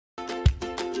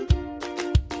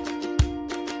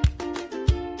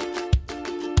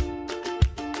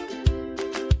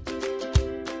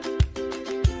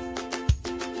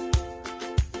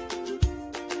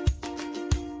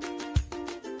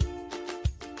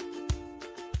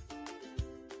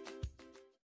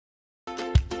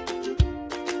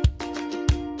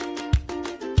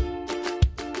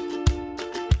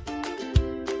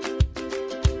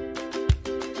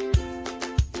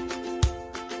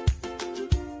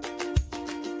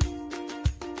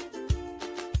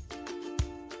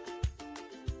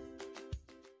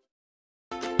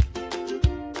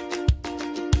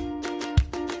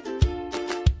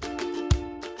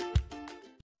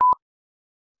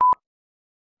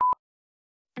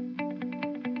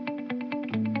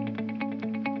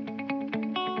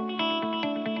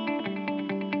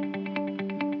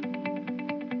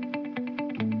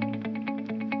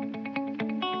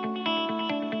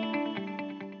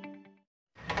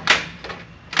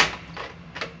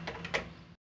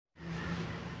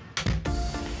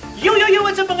Yo,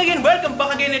 what's up again? Welcome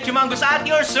back again at Yumangoes at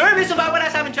your service. So, baba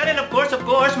na sa aming channel, of course,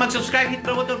 mag-subscribe, hit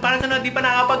the button para sa mga di pa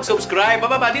nakapag-subscribe.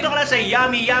 Bababa, dito ka na sa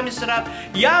Yummy Sarap,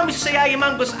 Yummy Saya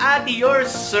Yumangoes at your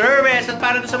service. At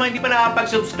para sa mga di pa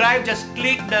nakapag-subscribe, just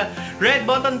click the red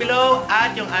button below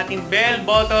at yung ating bell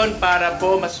button para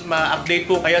po mas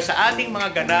ma-update po kayo sa ating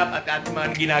mga ganap at ating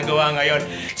mga ginagawa ngayon.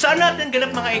 Sa natin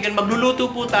ganap mga igan, magluluto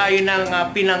po tayo ng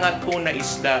pinangat po na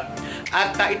isda.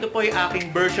 At ito po yung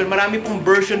aking version. Marami pong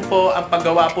version po ang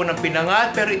paggawa po ng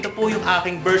pinangat. Pero ito po yung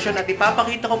aking version at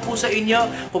ipapakita ko po sa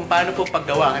inyo kung paano po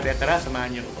paggawa. Kaya tara,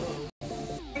 samahan nyo.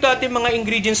 Ito ating mga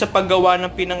ingredients sa paggawa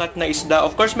ng pinangat na isda.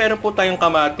 Of course, meron po tayong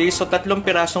kamatis. So, 3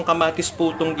 pirasong kamatis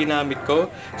po itong ginamit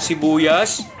ko.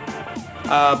 Sibuyas,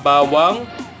 bawang,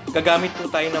 gagamit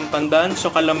po tayo ng pandan.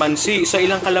 So, kalamansi. So,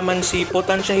 ilang kalamansi po?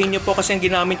 Tansyahin nyo po kasi ang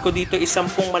ginamit ko dito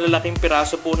 10 malalaking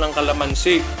piraso po ng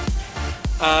kalamansi.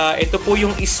 Ito po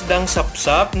yung isdang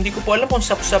sapsap. Hindi ko po alam kung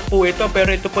sapsap po ito,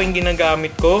 pero ito po yung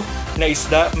ginagamit ko na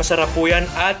isda. Masarap po yan.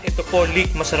 At ito po,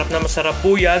 leek. Masarap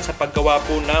po yan sa paggawa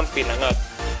po ng pinangat.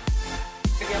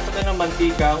 Lagyan po na ng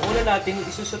mantika. Ang una natin,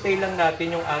 isusutay lang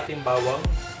natin yung ating bawang.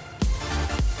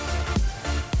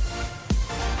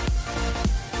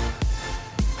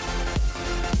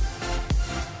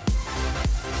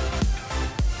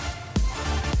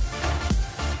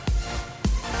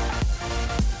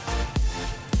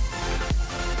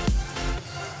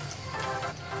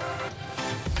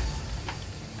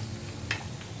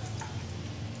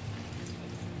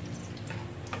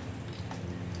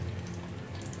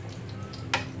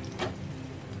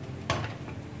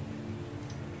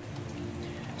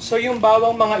 So yung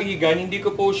bawang mga igan, hindi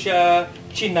ko po siya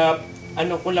chinap,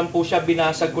 ko lang po siya,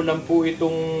 binasag ko lang po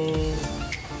itong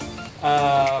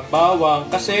bawang.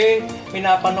 Kasi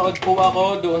pinapanood po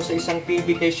ako doon sa isang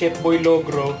TV kay Chef Boy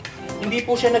Logro, hindi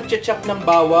po siya nagcha-chop ng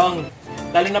bawang.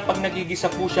 Lalo na pag nagigisa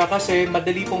po siya kasi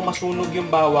madali pong masunog yung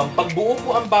bawang. Pag buo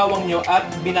po ang bawang nyo at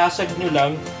binasag nyo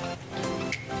lang,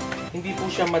 hindi po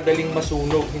siya madaling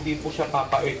masunog, hindi po siya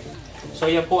papait. So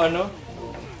yan po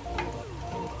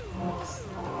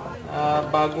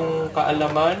bagong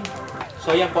kaalaman.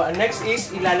 So ayan po, next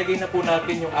is ilalagay na po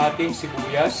natin yung ating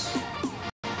sibuyas.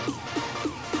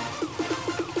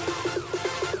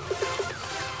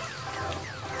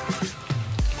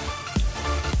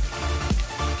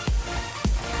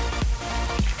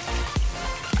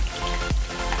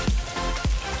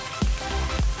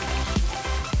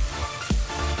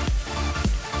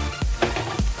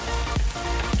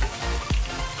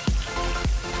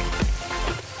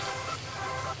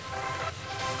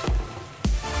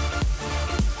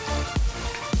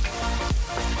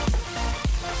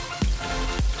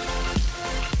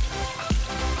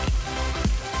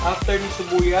 After ni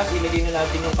sibuyas, ilagay na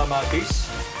natin yung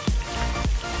kamatis.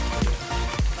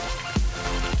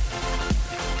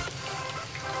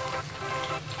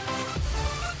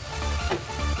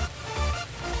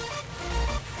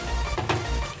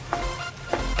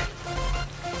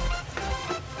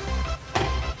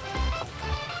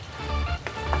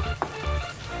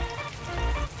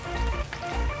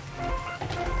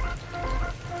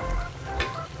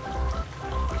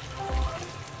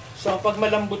 So, pag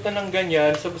malambot na ng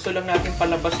ganyan, so gusto lang natin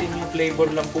palabasin yung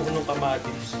flavor lang po ng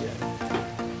kamatis. Yan.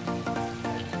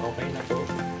 Okay na po.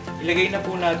 Ilagay na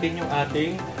po natin yung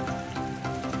ating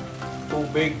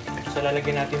tubig. So,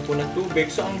 lalagyan natin po ng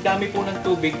tubig. So, ang dami po ng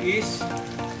tubig is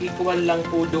equal lang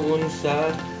po doon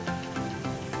sa...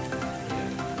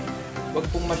 Yan. Huwag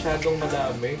pong masyadong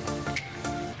madami.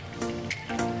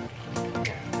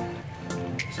 Yan.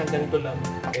 Isang ganito lang.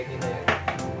 Pwede na yan.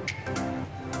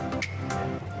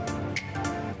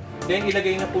 Then,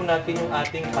 ilagay na po natin yung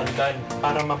ating pandan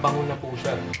para mabango na po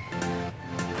siya.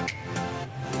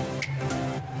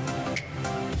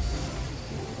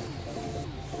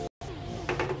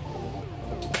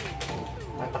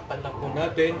 Tatakpan lang po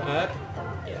natin at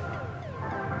yan.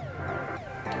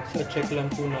 So, check lang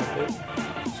po natin.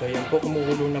 So, yan po,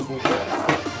 kumukulo na po siya.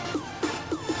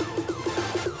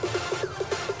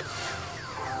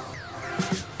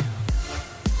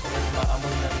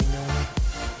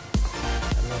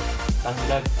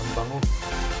 Tanglad, ang bango.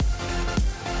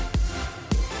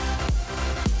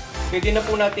 Pwede na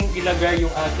po nating ilagay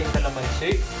yung ating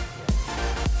kalamansi.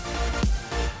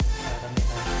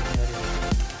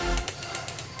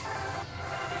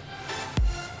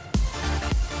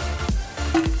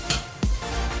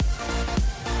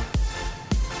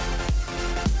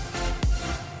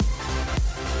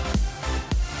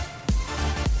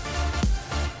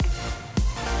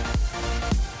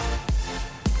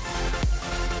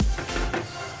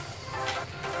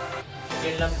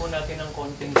 Lagyan lang po natin ng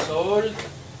konting salt.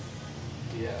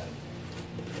 Yan.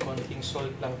 Konting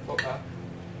salt lang po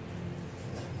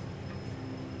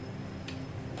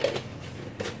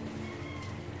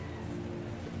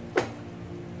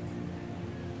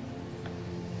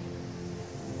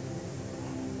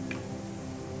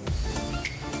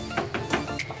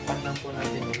Takpan lang po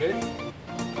natin ulit.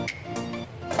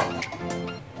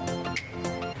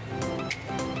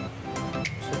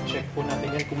 So check po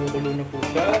natin yan, kumukulo na po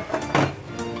siya.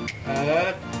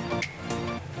 At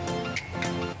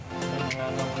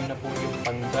nangangamoy na po yung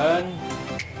pandan.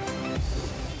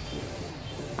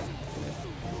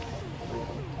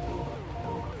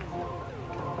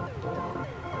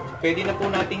 Pwede na po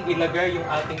nating ilagay yung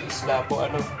ating isda po.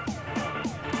 Ilagay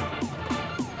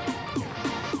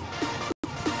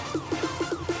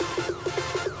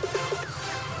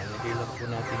lang po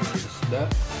natin yung isda.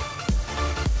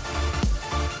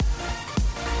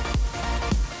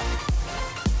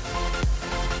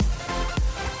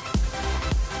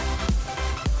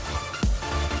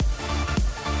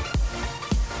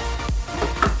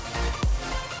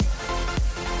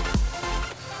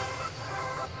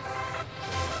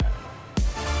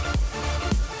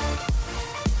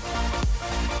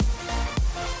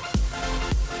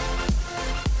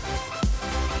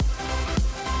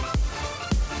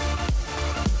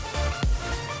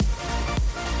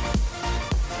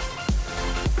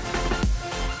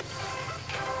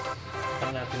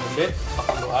 Natin ulit,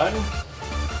 pakuluan.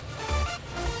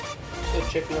 So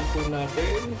check lang po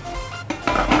natin.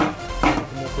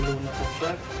 Kumukulo na po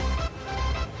siya.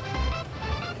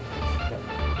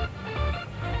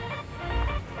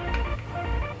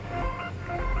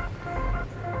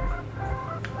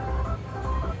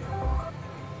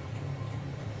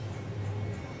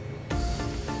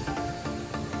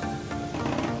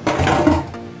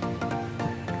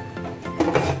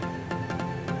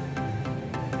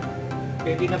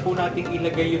 Pwede na po natin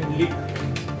ilagay yung lid.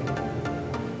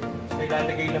 So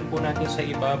ilalagay lang po natin sa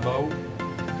ibabaw.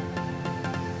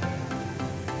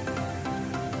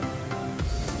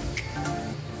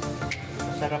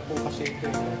 Masarap po kasi ito.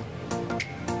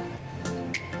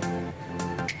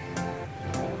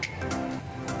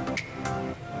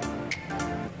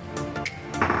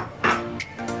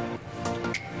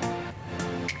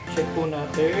 Check po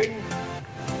natin.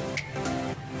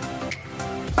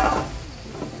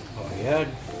 Ayan.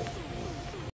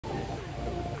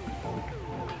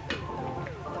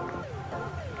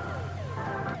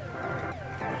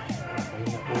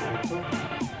 Ayun na po ito.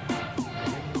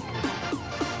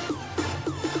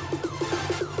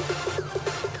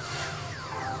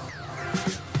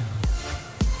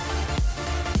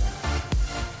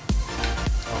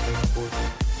 Okay na po ito.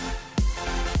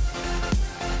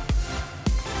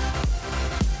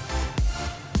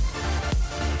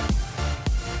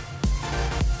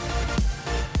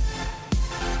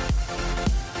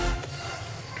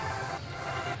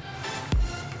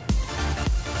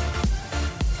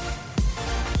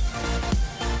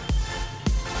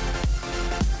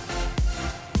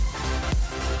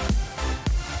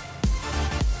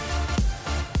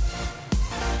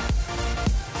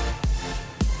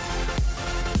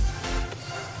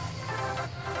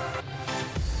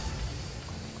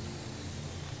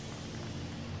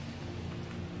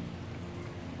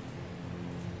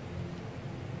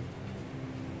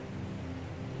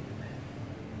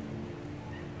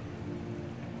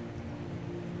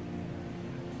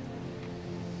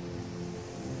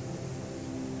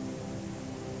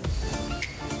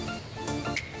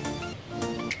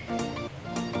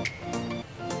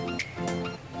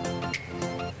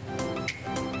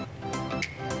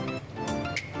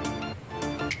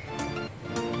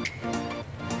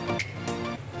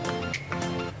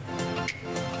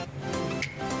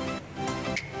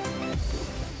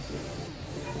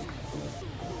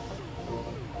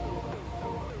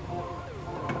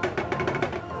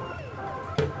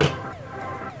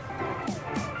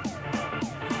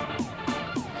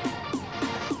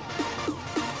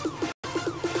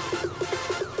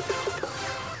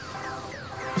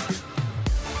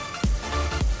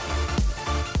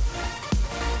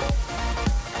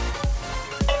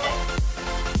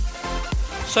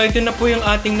 So ito na po yung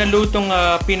ating nalutong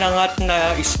pinangat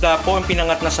na isda po, ang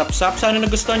pinangat na sapsap. Sana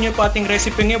nagustuhan niyo po ating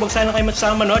recipe ngayon. Huwag sana kayo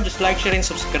magsama, no? Just like, share, and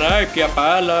subscribe. Kaya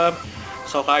paalam.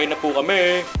 So kain na po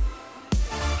kami.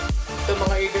 Ito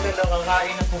mga idol, na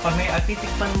nakakain na po kami. At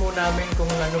titikman mo namin kung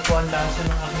ano po ang lasa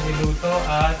ng aking niluto.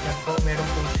 At yan po, meron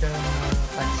po siyang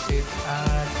pansit.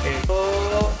 At ito,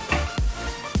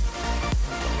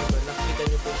 nakita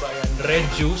niyo po ba yan? Red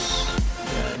juice.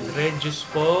 Yan, red juice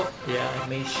po.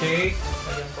 Yan, may shake.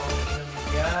 Ayan po ang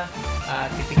inamigya.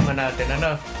 Titikman natin,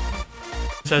 ano?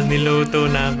 Sa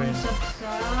niluto namin.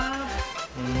 Sapsap.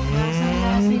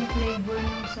 yung flavor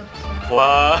ng sapsap.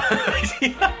 Wow!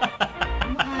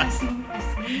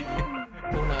 Maasim-asim.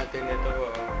 po natin ito.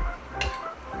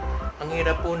 Ang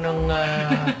hirap po ng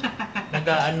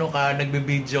nag-aano ka,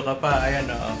 nagbe-video ka pa. Ayan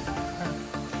o.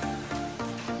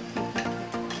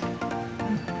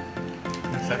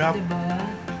 Masarap. Diba?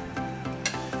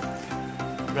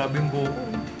 Grabe yung buko.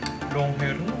 Long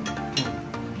hair no.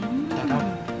 Sarap.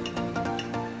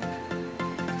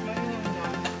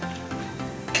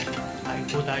 Kain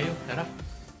po tayo. Sarap.